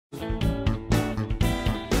So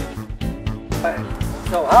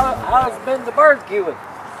how's been the barbecuing?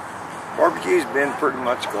 Barbecue's been pretty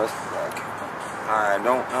much clusterfuck. I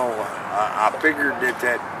don't know. I figured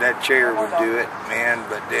that chair would do it, man,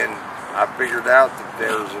 but then I figured out that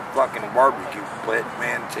there's a fucking barbecue pit,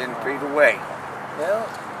 man, 10 feet away. Well,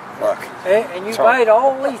 fuck. And you invite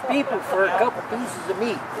all these people for a couple pieces of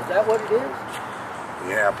meat. Is that what it is?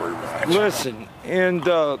 Yeah, pretty much. Listen, in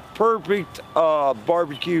the perfect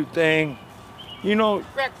barbecue thing, you know,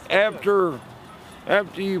 after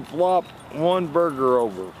you flop one burger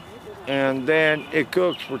over and then it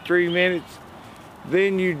cooks for 3 minutes,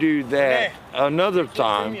 then you do that another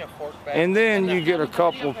time, and then you get a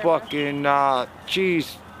couple fucking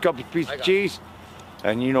cheese, couple pieces of cheese,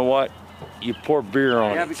 and you know what? You pour beer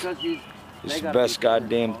on it. It's the best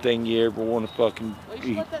goddamn thing you ever want to fucking eat. You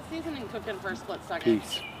should let that seasoning cook in for a split second.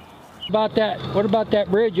 Peace. What about that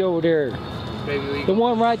bridge over there? The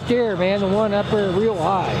one right there, man, the one up there real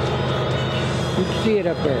high. You can see it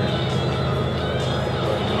up there.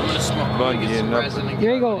 I'm gonna smoke You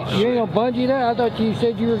ain't gonna bungee that? I thought you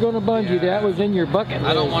said you were gonna bungee that. That was in your bucket list.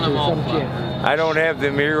 I don't want them all. I don't have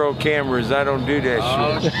them hero cameras. I don't do that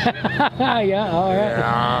shit. Yeah, all right.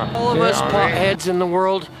 Yeah. All of us potheads in the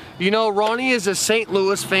world. You know, Ronnie is a St.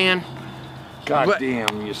 Louis fan. God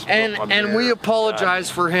damn, you and we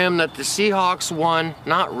apologize for him that the Seahawks won.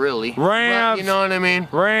 Not really. Rams. But you know what I mean?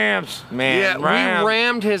 Rams, man. Yeah, Rams. we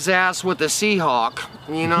rammed his ass with a Seahawk.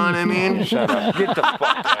 You know what I mean? Shut up. Get the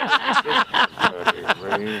fuck out of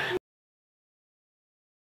here,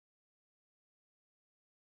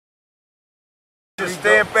 Just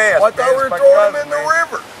stand fast. I thought we were throwing them in the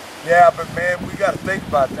river. Yeah, but man, we got to think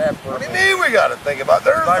about that for a What do you minute. mean we got to think about?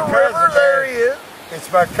 There's My the cousin, river, there he is.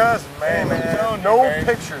 It's my cousin, man. Man, I'm telling you, no man.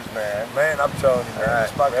 pictures, man. Man, I'm telling you, man. All right,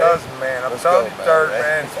 It's my ready? cousin, man. I'm Let's telling go, you, third, man.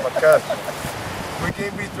 man. It's my cousin. We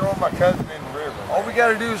can't be throwing my cousin in the river. All we got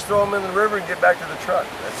to do is throw them in the river and get back to the truck.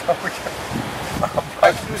 That's all we got.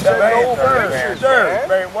 That's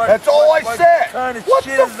all I said. What kind of What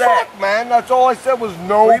shit the is that? fuck, man? That's all I said was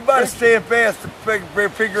no. We better stand fast to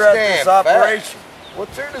figure out this Stand operation.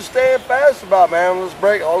 What's there to stand fast about, man? Let's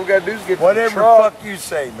break. All we got to do is get Whatever to the truck. fuck you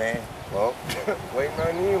say, man. Well, waiting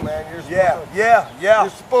on you, man. You're supposed Yeah. You're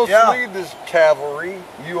supposed to lead this cavalry.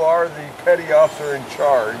 You are the petty officer in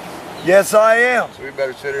charge. Yes, I am. So we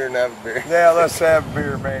better sit here and have a beer. Yeah, let's have a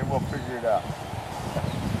beer, man. We'll figure it out.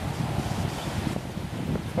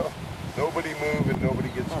 Nobody move and nobody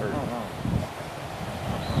gets hurt.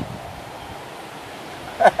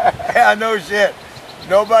 Yeah, no shit.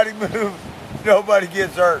 Nobody move. Nobody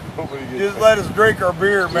gets hurt. Nobody gets Just hurt. let us drink our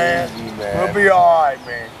beer, man. Easy, man. We'll be all right,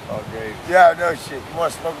 man. Oh, great. Yeah, no shit. You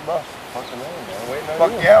want to smoke a buff? Fucking hell, man. Waiting on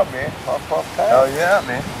Fuck you. yeah, man. Puff, puff, pass. Hell yeah,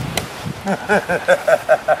 man.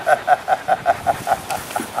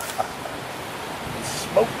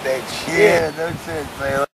 Smoke that shit. Yeah, no shit,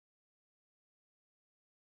 sailor.